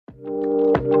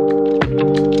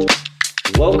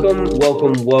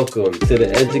welcome to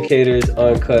the Educators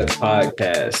Uncut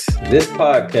podcast. This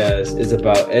podcast is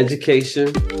about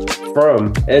education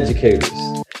from educators.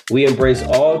 We embrace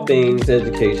all things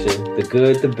education, the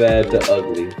good, the bad, the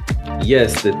ugly.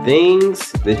 Yes, the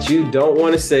things that you don't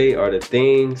want to say are the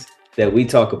things that we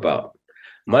talk about.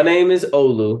 My name is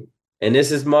Olu, and this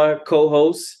is my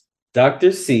co-host,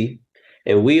 Dr. C,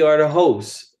 and we are the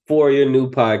hosts for your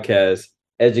new podcast,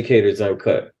 Educators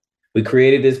Uncut. We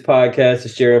created this podcast to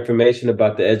share information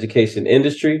about the education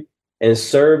industry and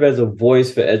serve as a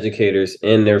voice for educators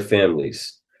and their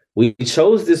families. We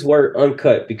chose this word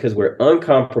uncut because we're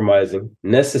uncompromising,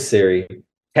 necessary,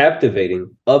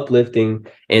 captivating, uplifting,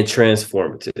 and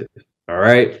transformative. All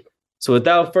right. So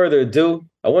without further ado,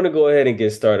 I want to go ahead and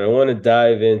get started. I want to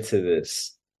dive into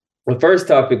this. The first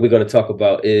topic we're going to talk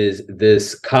about is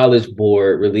this College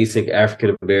Board releasing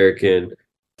African American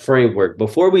framework.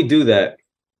 Before we do that,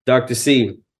 Dr.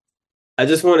 C, I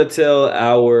just want to tell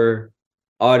our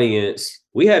audience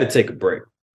we had to take a break.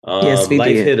 Yes, we life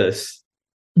did. hit us.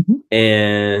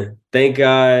 And thank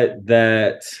God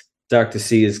that Dr.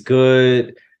 C is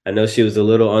good. I know she was a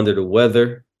little under the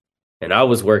weather and I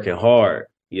was working hard.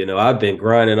 You know, I've been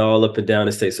grinding all up and down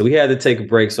the state. So we had to take a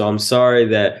break. So I'm sorry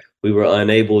that we were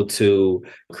unable to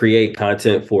create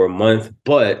content for a month,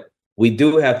 but we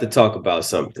do have to talk about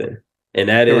something. And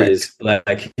that is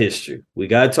Black history. We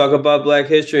got to talk about Black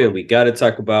history, and we got to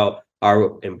talk about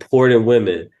our important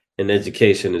women in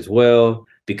education as well,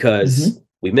 because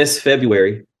we missed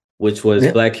February, which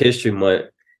was Black History Month.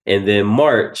 And then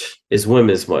March is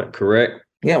Women's Month, correct?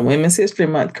 Yeah, Women's History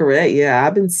Month, correct. Yeah,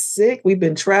 I've been sick. We've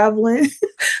been traveling.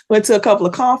 Went to a couple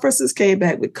of conferences, came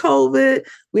back with COVID.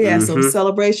 We had some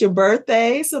celebration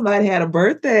birthdays. Somebody had a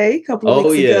birthday a couple of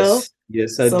weeks ago.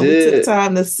 Yes, I did. We took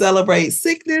time to celebrate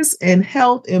sickness and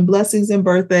health and blessings and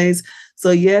birthdays.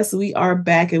 So yes, we are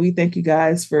back, and we thank you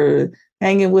guys for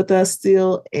hanging with us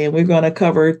still. And we're going to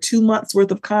cover 2 months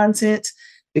worth of content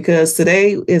because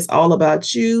today is all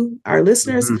about you, our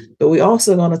listeners, but we're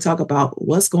also going to talk about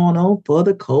what's going on for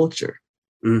the culture.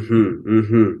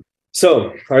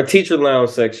 So our teacher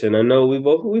lounge section, I know we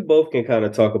both can kind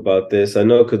of talk about this. I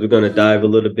know because we're going to dive a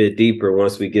little bit deeper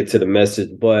once we get to the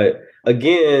message. But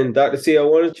again, Dr. C, I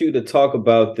wanted you to talk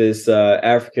about this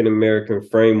African American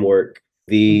framework,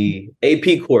 the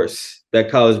AP course that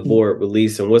College Board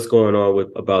released, and what's going on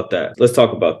about that. Let's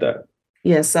talk about that.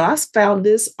 Yeah, so I found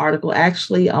this article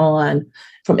actually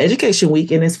from Education Week,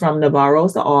 and it's from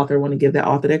Navarro's the author. I want to give that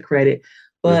author that credit.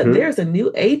 But there's a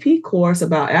new AP course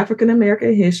about African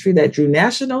American history that drew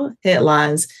national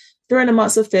headlines during the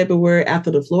months of February after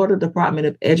the Florida Department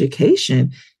of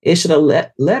Education issued a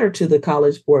letter to the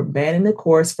College Board banning the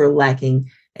course for lacking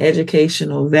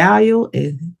educational value.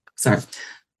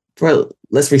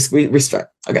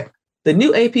 The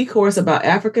new AP course about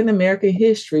African American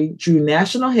history drew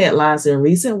national headlines in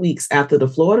recent weeks after the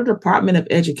Florida Department of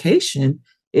Education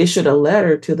issued a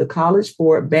letter to the College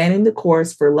Board banning the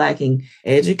course for lacking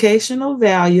educational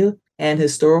value and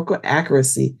historical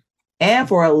accuracy, and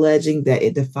for alleging that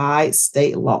it defied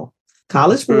state law.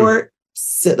 College Board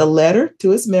sent a letter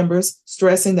to its members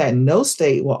stressing that no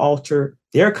state will alter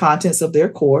their contents of their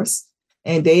course.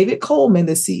 And David Coleman,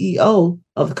 the CEO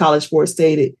of the College Board,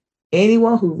 stated,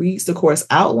 anyone who reads the course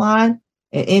outline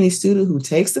and any student who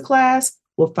takes the class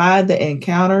will find the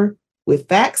encounter with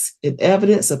facts and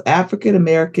evidence of African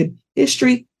American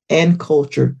history and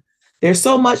culture. There's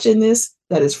so much in this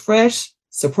that is fresh,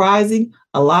 surprising,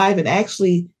 alive, and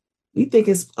actually, we think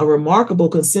it's a remarkable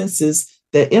consensus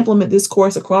that implement this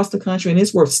course across the country, and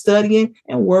it's worth studying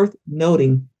and worth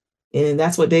noting. And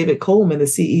that's what David Coleman, the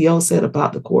CEO, said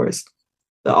about the course.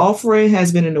 The offering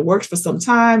has been in the works for some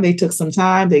time. They took some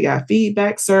time. They got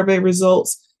feedback, survey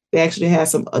results. They actually had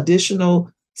some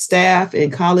additional staff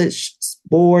and College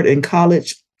Board and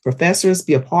college professors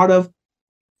be a part of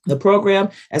the program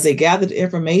as they gathered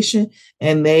information,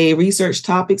 and they researched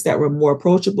topics that were more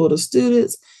approachable to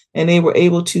students, and they were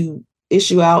able to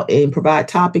issue out and provide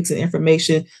topics and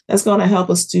information that's going to help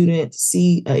a student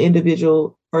see an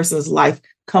individual person's life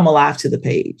come alive to the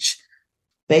page.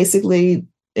 Basically,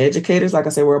 educators, like I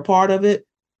said, were a part of it.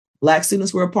 Black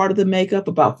students were a part of the makeup,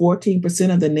 about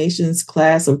 14% of the nation's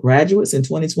class of graduates in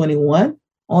 2021.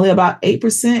 Only about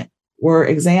 8% were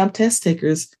exam test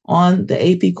takers on the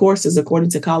AP courses, according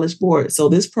to College Board. So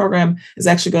this program is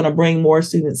actually going to bring more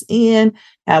students in,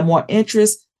 have more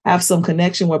interest, have some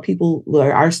connection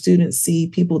where our students see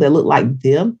people that look like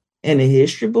them in the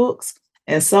history books.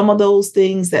 And some of those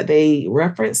things that they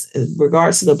reference in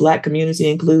regards to the Black community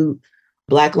include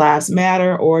Black Lives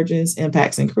Matter, origins,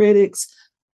 impacts, and critics,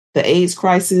 the AIDS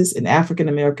crisis in African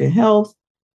American health,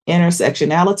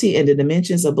 intersectionality and the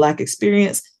dimensions of Black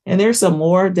experience. And there's some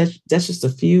more, that's just a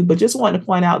few, but just wanted to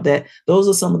point out that those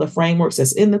are some of the frameworks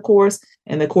that's in the course,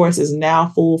 and the course is now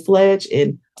full-fledged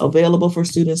and available for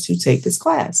students to take this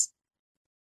class.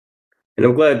 And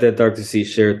I'm glad that Dr. C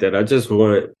shared that. I just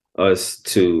want us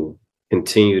to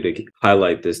continue to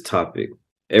highlight this topic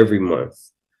every month.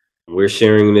 We're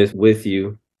sharing this with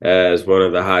you as one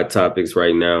of the hot topics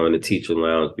right now in the Teacher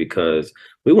Lounge, because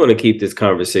we want to keep this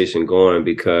conversation going,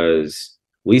 because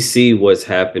we see what's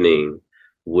happening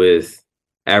with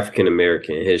African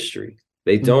American history.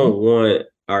 They don't want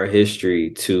our history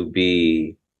to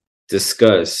be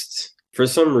discussed for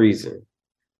some reason.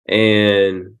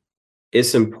 And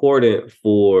it's important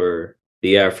for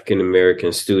the African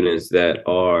American students that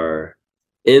are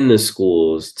in the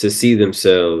schools to see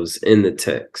themselves in the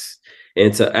text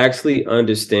and to actually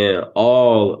understand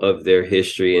all of their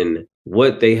history and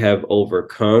what they have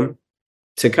overcome,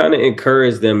 to kind of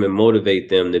encourage them and motivate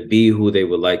them to be who they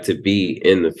would like to be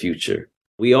in the future.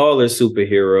 We all are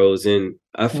superheroes, and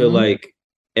I feel like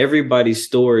everybody's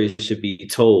story should be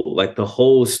told, like the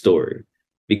whole story,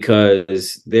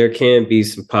 because there can be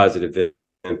some positive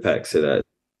impacts to that.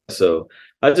 So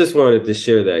I just wanted to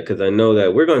share that, because I know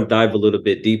that we're going to dive a little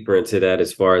bit deeper into that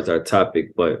as far as our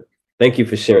topic, but thank you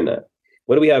for sharing that.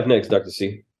 What do we have next, Dr.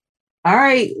 C? All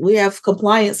right, we have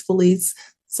compliance police.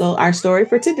 So our story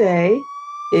for today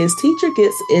is teacher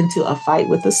gets into a fight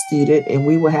with a student, and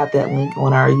we will have that link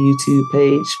on our YouTube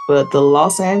page. But the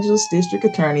Los Angeles District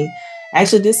Attorney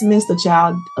actually dismissed a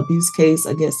child abuse case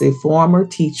against a former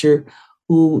teacher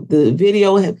who the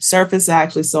video had surfaced. I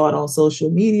actually saw it on social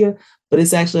media, but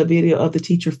it's actually a video of the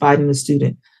teacher fighting the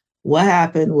student. What had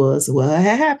happened was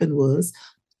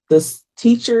the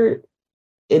teacher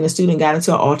and the student got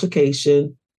into an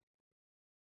altercation.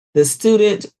 The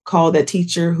student called that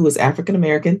teacher, who is African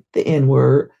American, the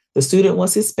N-word. The student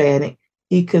was Hispanic.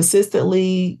 He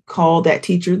consistently called that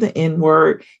teacher the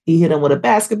N-word. He hit him with a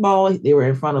basketball. They were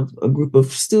in front of a group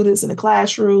of students in the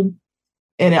classroom.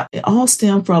 And it all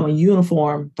stemmed from a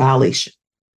uniform violation.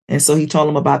 And so he told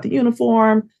him about the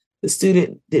uniform. The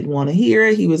student didn't want to hear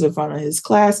it. He was in front of his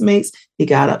classmates. He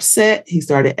got upset. He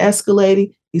started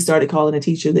escalating. He started calling the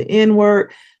teacher the N-word.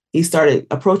 He started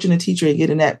approaching the teacher and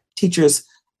getting that teacher's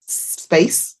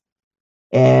space,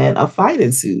 and a fight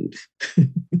ensued.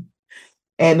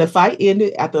 And the fight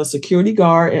ended after a security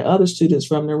guard and other students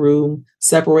from the room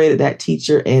separated that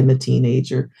teacher and the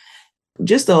teenager.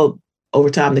 Just over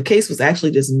time, the case was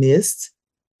actually dismissed,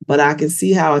 but I can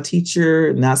see how a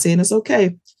teacher, not saying it's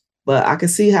okay, but I can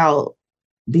see how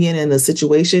being in the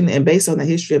situation, and based on the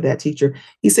history of that teacher,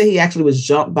 he said he actually was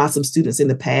jumped by some students in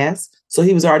the past. So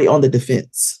he was already on the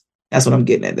defense. That's what I'm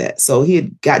getting at that. So he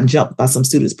had gotten jumped by some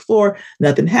students before,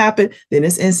 nothing happened. Then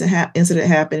this incident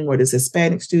happened where this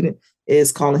Hispanic student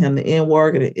is calling him the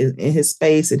N-word in his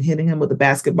space and hitting him with a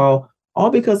basketball, all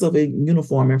because of a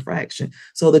uniform infraction.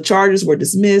 So the charges were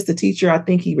dismissed. The teacher, I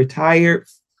think he retired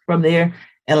from there.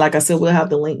 And like I said, we'll have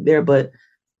the link there, but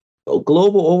a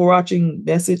global overarching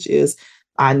message is,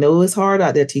 I know it's hard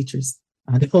out there, teachers.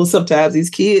 I know sometimes these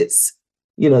kids,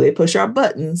 they push our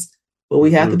buttons, but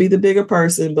we have to be the bigger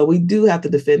person, but we do have to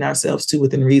defend ourselves too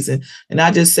within reason. And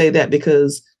I just say that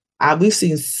because we've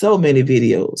seen so many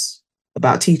videos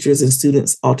about teachers and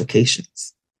students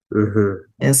altercations.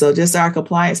 And so just our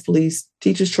compliance police,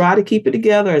 teachers try to keep it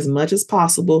together as much as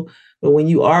possible. But when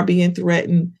you are being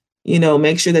threatened,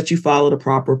 make sure that you follow the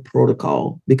proper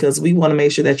protocol, because we want to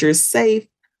make sure that you're safe,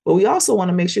 but we also want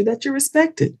to make sure that you're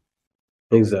respected.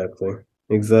 Exactly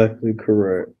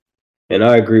correct. And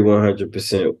I agree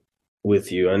 100%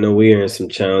 with you. I know we are in some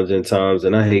challenging times,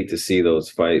 and I hate to see those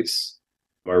fights.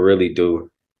 I really do.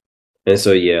 And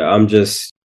so, yeah, I'm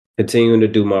just continuing to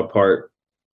do my part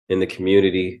in the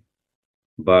community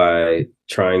by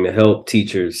trying to help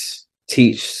teachers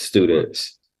teach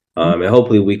students. And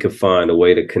hopefully we can find a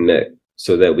way to connect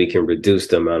so that we can reduce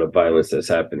the amount of violence that's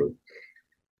happening.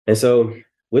 And so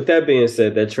with that being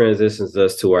said, that transitions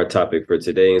us to our topic for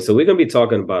today. And so we're going to be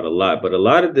talking about a lot, but a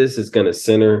lot of this is going to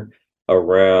center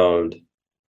around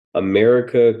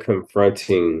America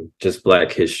confronting just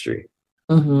Black history.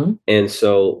 And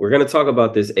so we're going to talk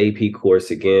about this AP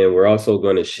course again. We're also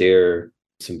going to share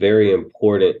some very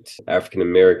important African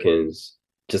Americans,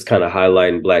 just kind of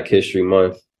highlighting Black History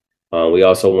Month. We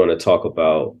also want to talk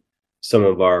about some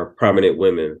of our prominent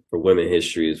women for women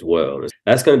history as well.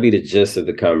 That's going to be the gist of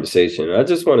the conversation. I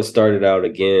just want to start it out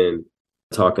again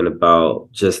talking about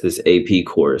just this AP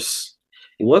course.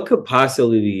 What could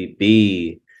possibly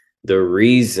be the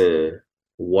reason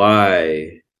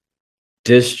why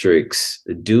districts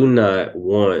do not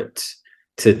want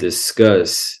to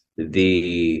discuss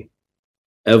the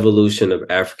evolution of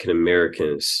African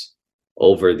Americans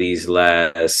over these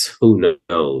last, who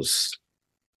knows,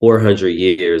 400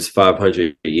 years,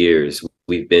 500 years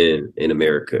we've been in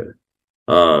America.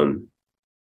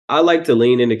 I like to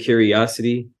lean into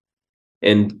curiosity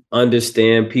and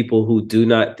understand people who do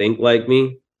not think like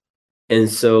me. And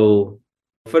so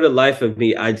for the life of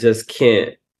me, I just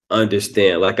can't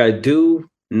understand. Like, I do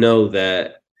know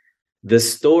that the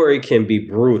story can be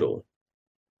brutal.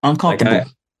 Uncomfortable.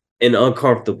 And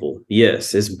uncomfortable.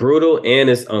 Yes, it's brutal and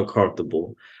it's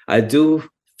uncomfortable. I do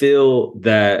feel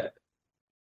that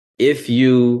if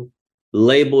you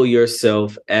label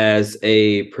yourself as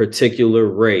a particular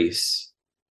race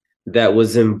that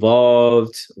was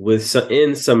involved with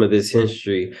in some of this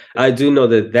history, I do know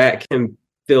that that can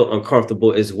feel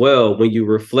uncomfortable as well when you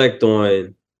reflect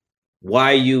on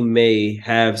why you may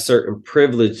have certain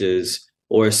privileges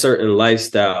or a certain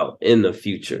lifestyle in the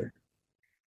future.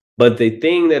 But the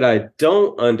thing that I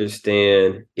don't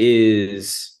understand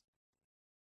is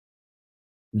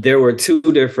there were two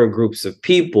different groups of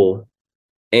people,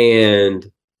 and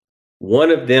one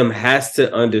of them has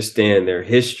to understand their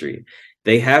history.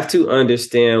 They have to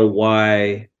understand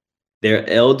why their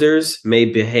elders may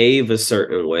behave a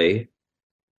certain way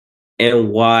and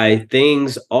why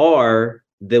things are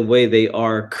the way they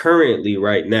are currently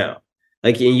right now.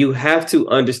 Like, and you have to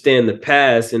understand the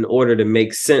past in order to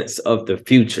make sense of the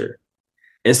future.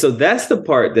 And so that's the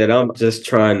part that I'm just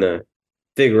trying to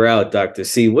figure out, Dr.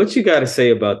 C. What you got to say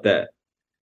about that?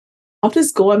 I'm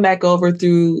just going back over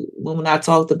through when I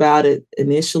talked about it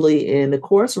initially, and the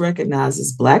course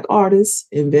recognizes Black artists,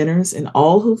 inventors, and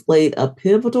all who played a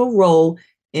pivotal role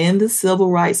in the civil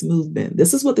rights movement.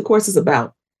 This is what the course is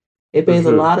about. It pays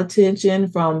a lot of attention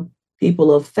from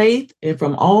people of faith and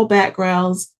from all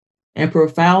backgrounds and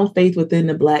profound faith within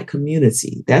the Black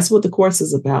community. That's what the course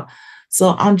is about.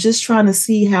 So I'm just trying to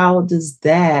see, how does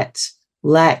that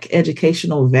lack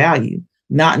educational value,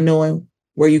 not knowing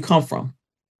where you come from,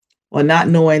 or not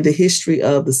knowing the history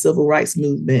of the civil rights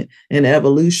movement and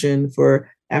evolution for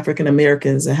African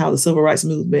Americans and how the civil rights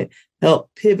movement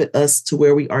helped pivot us to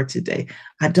where we are today.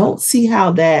 I don't see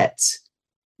how that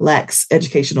lacks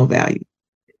educational value.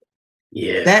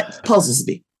 Yeah. That puzzles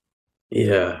me.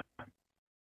 Yeah.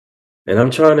 And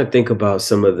I'm trying to think about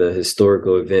some of the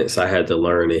historical events I had to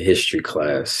learn in history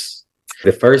class.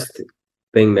 The first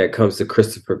thing that comes to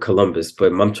Christopher Columbus,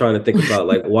 but I'm trying to think about,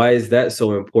 like, why is that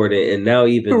so important? And now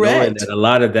even knowing that a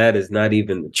lot of that is not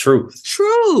even the truth.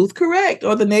 Correct.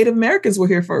 Or the Native Americans were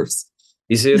here first.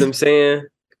 You see what I'm saying?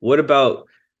 What about,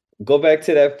 go back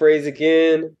to that phrase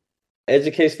again,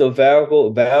 educational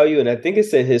value, and I think it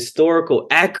said historical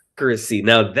accuracy.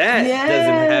 Now that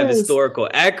doesn't have historical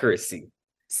accuracy.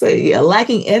 So yeah,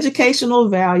 lacking educational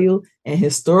value and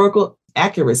historical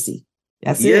accuracy.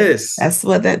 That's it. That's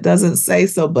what that doesn't say.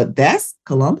 So, but that's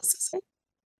Columbus.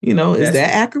 Is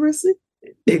that accuracy?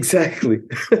 Exactly.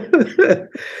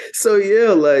 So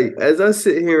yeah, like, as I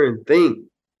sit here and think,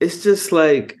 it's just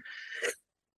like,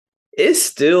 it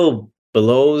still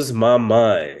blows my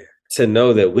mind to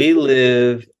know that we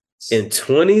live in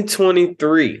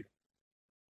 2023.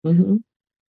 Mm-hmm.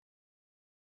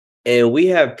 And we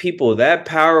have people that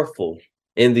powerful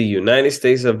in the United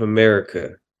States of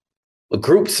America,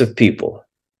 groups of people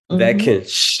that can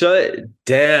shut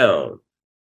down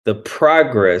the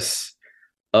progress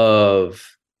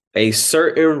of a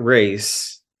certain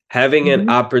race having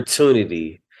an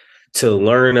opportunity to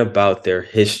learn about their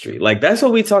history. Like, that's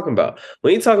what we talking about.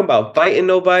 We ain't talking about fighting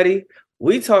nobody.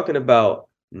 We talking about,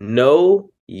 no,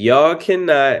 y'all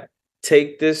cannot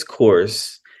take this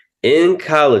course in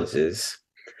colleges.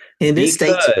 In this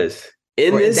state.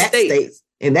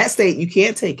 In that state, you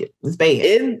can't take it. It's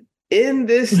banned. In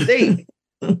this state.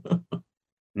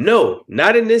 No,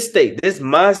 not in this state. This is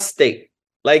my state.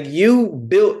 Like, you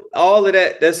built all of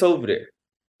that that's over there.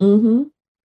 Mm-hmm.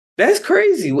 That's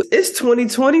crazy. It's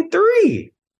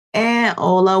 2023. And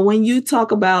Ola, when you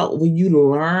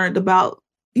learned about,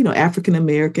 African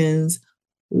Americans,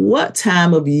 what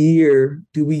time of year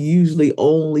do we usually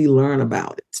only learn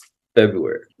about it?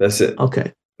 February. That's it.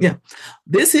 Okay. Yeah.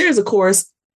 This here is a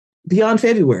course beyond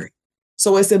February.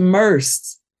 So it's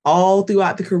immersed all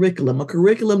throughout the curriculum, a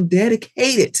curriculum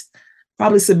dedicated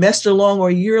probably semester long or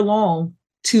year long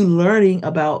to learning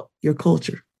about your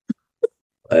culture.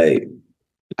 Like,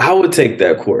 I would take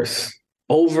that course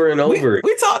over and over.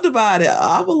 We talked about it.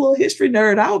 I'm a little history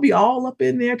nerd. I would be all up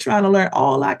in there trying to learn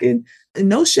all I can. And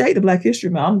no shade to Black History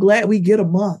Month. I'm glad we get a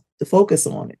month to focus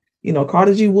on it.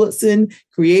 Carter G. Woodson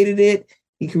created it.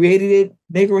 He created it,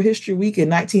 Negro History Week in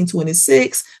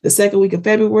 1926, the second week of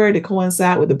February, to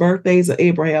coincide with the birthdays of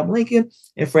Abraham Lincoln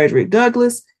and Frederick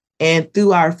Douglass. And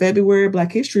through our February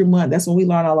Black History Month, that's when we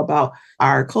learn all about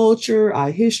our culture, our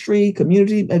history,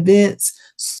 community events,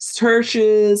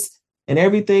 churches, and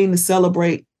everything to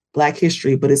celebrate Black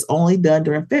history. But it's only done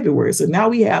during February. So now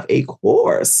we have a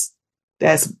course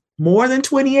that's more than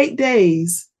 28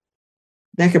 days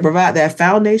that can provide that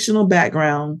foundational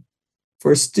background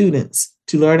for students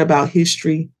to learn about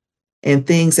history and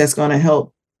things that's going to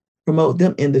help promote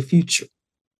them in the future.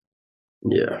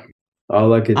 Yeah.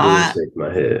 All I could do is shake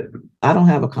my head. I don't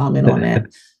have a comment on that.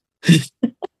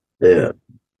 Yeah.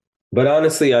 But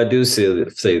honestly, I do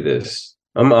say this.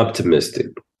 I'm optimistic.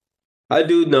 I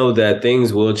do know that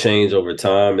things will change over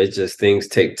time. It's just things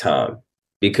take time.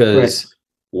 Because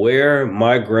where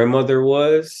my grandmother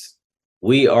was,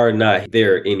 we are not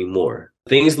there anymore.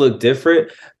 Things look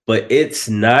different, but it's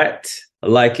not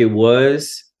like it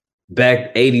was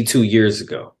back 82 years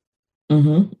ago.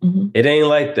 It ain't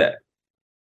like that.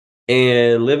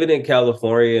 And living in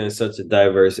California in such a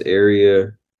diverse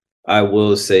area, I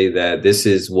will say that this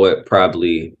is what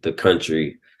probably the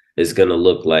country is going to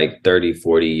look like 30,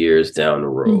 40 years down the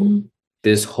road.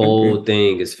 This whole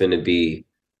thing is going to be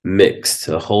mixed,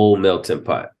 a whole melting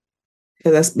pot.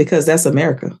 Because that's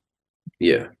America.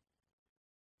 Yeah.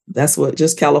 That's what,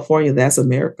 just California, that's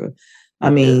America. I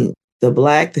mean, the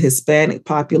Black, the Hispanic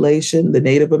population, the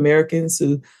Native Americans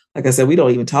who, like I said, we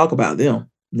don't even talk about them.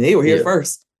 They were here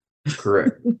first.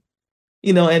 Correct.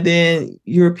 And then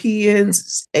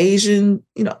Europeans, Asian,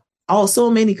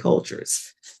 so many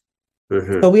cultures.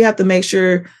 So we have to make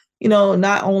sure,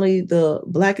 not only the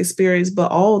Black experience,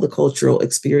 but all the cultural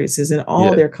experiences and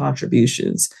all their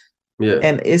contributions. Yeah.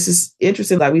 And it's just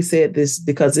interesting, like we said,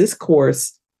 because this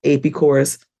course, AP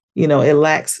course, it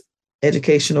lacks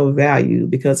educational value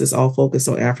because it's all focused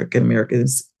on African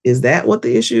Americans. Is that what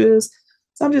the issue is?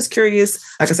 So I'm just curious.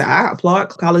 Like I said, I applaud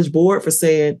College Board for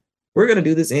saying, we're going to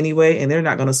do this anyway, and they're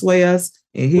not going to sway us.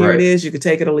 And here it is. You can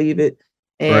take it or leave it.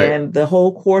 And the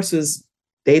whole course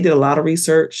they did a lot of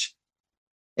research,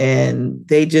 and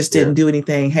they just didn't do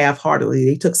anything half-heartedly.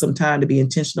 They took some time to be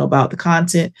intentional about the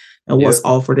content and what's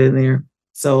offered in there.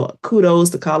 So kudos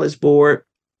to College Board.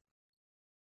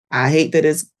 I hate that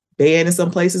it's banned in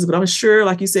some places, but I'm sure,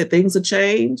 like you said, things will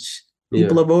change.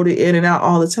 People are voted in and out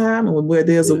all the time. And where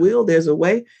there's a will, there's a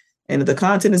way. And if the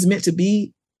content is meant to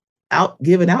be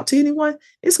given out to anyone,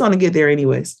 it's going to get there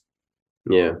anyways.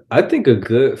 Yeah. I think a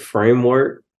good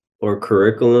framework or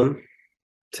curriculum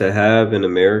to have in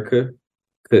America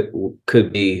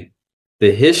could be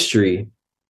the history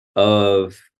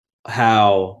of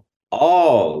how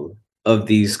all of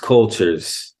these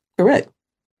cultures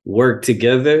work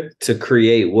together to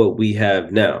create what we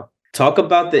have now. Talk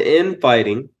about the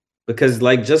infighting, because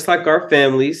just like our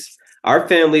families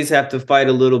have to fight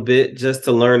a little bit just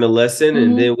to learn a lesson,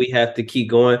 and then we have to keep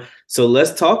going. So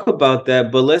let's talk about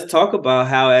that, but let's talk about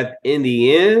how in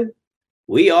the end,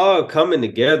 we all coming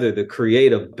together to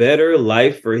create a better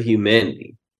life for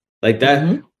humanity. Like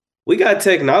that, we got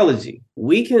technology.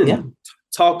 We can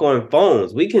talk on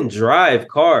phones. We can drive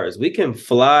cars. We can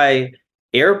fly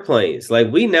airplanes.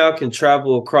 Like, we now can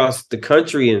travel across the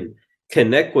country and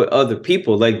connect with other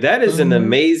people. Like, that is an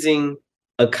amazing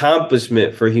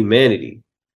accomplishment for humanity.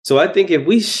 So I think if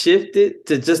we shifted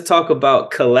to just talk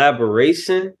about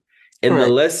collaboration and the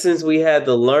lessons we had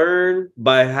to learn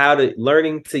by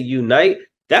learning to unite,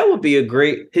 that would be a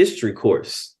great history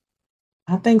course.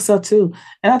 I think so too.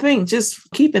 And I think just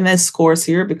keeping this course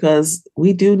here, because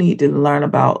we do need to learn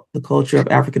about the culture of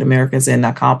African Americans and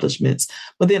accomplishments,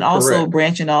 but then also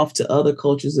branching off to other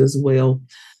cultures as well.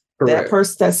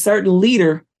 That certain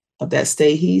leader of that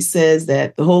state, he says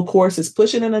that the whole course is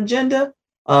pushing an agenda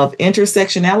of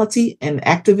intersectionality and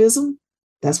activism.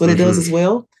 That's what it does as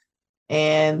well.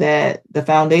 And that is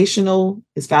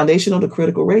foundational to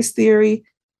critical race theory.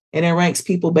 And it ranks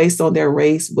people based on their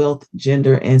race, wealth,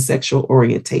 gender, and sexual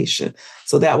orientation.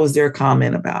 So that was their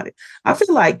comment about it. I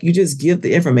feel like you just give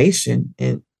the information,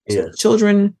 and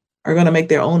children are going to make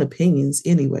their own opinions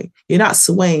anyway. You're not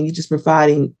swaying, you're just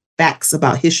providing facts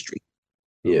about history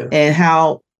and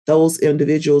how those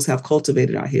individuals have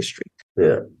cultivated our history.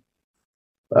 Yeah,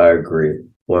 I agree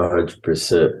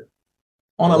 100%.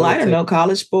 On a lighter note,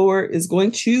 College Board is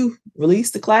going to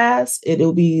release the class. It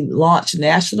will be launched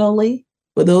nationally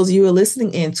for those of you who are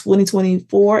listening in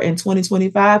 2024 and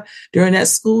 2025 during that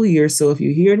school year. So if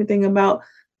you hear anything about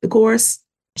the course,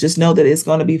 just know that it's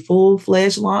going to be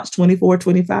full-fledged launch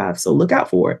 24-25. So look out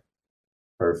for it.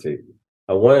 Perfect.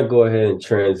 I want to go ahead and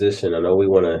transition. I know we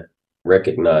want to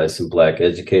recognize some Black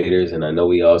educators, and I know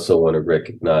we also want to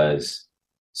recognize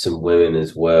some women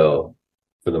as well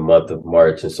for the month of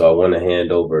March. And so I want to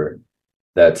hand over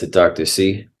that to Dr.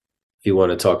 C, if you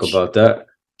want to talk about that.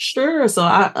 Sure. So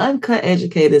our Uncut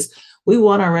Educators, we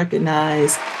want to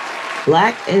recognize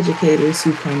Black educators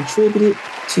who contributed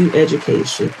to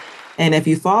education. And if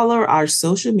you follow our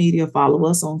social media, follow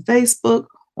us on Facebook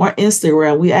or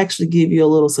Instagram, we actually give you a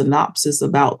little synopsis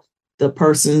about the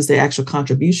persons, their actual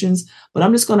contributions. But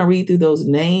I'm just going to read through those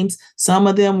names. Some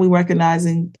of them we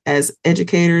recognizing as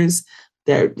educators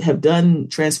that have done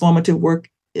transformative work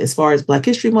as far as Black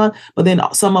History Month, but then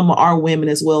some of them are women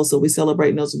as well. So we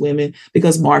celebrate those women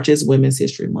because March is Women's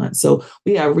History Month. So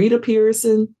we have Rita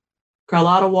Pearson,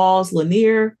 Carlotta Walls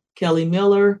Lanier, Kelly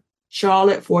Miller,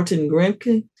 Charlotte Fortin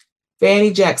Grimke,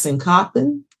 Fanny Jackson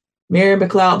Coppin, Mary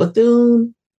McLeod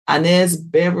Bethune, Inez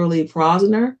Beverly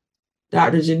Prosner,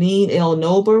 Dr. Janine L.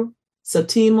 Nober,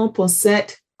 Septima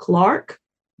Possette Clark,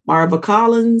 Marva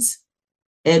Collins,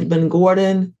 Edmund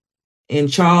Gordon, and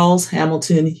Charles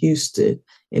Hamilton Houston.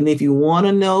 And if you want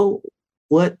to know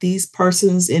what these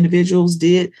persons, individuals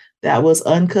did that was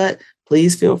uncut,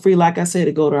 please feel free, like I said,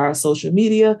 to go to our social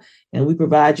media and we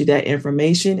provide you that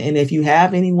information. And if you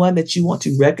have anyone that you want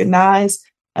to recognize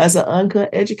as an uncut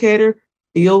educator,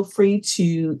 feel free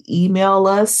to email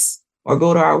us or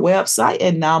go to our website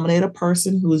and nominate a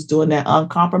person who is doing that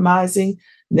uncompromising,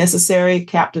 necessary,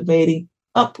 captivating,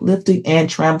 uplifting, and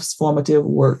transformative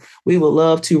work. We would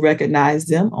love to recognize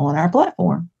them on our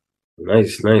platform.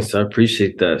 Nice. I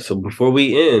appreciate that. So before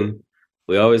we end,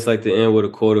 we always like to end with a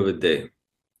quote of the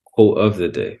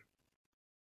day.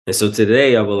 And so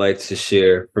today I would like to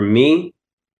share, for me,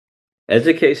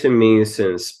 education means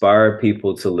to inspire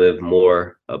people to live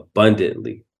more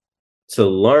abundantly, to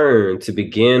learn to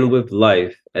begin with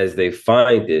life as they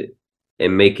find it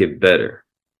and make it better.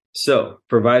 So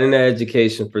providing that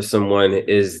education for someone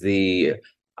is the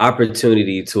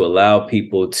opportunity to allow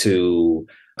people to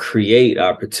create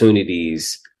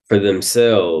opportunities for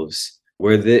themselves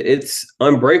where it's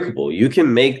unbreakable. You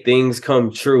can make things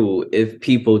come true if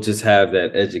people just have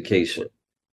that education.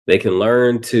 They can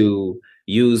learn to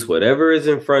use whatever is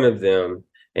in front of them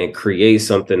and create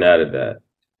something out of that.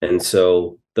 And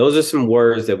so those are some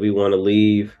words that we want to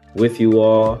leave with you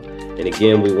all. And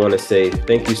again, we want to say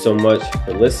thank you so much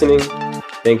for listening.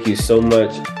 Thank you so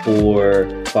much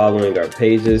for following our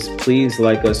pages. Please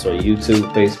like us on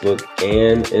YouTube, Facebook,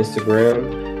 and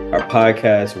Instagram. Our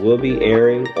podcast will be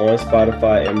airing on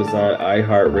Spotify, Amazon,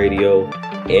 iHeartRadio,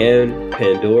 and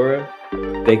Pandora.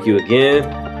 Thank you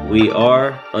again. We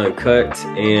are Uncut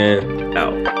and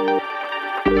out.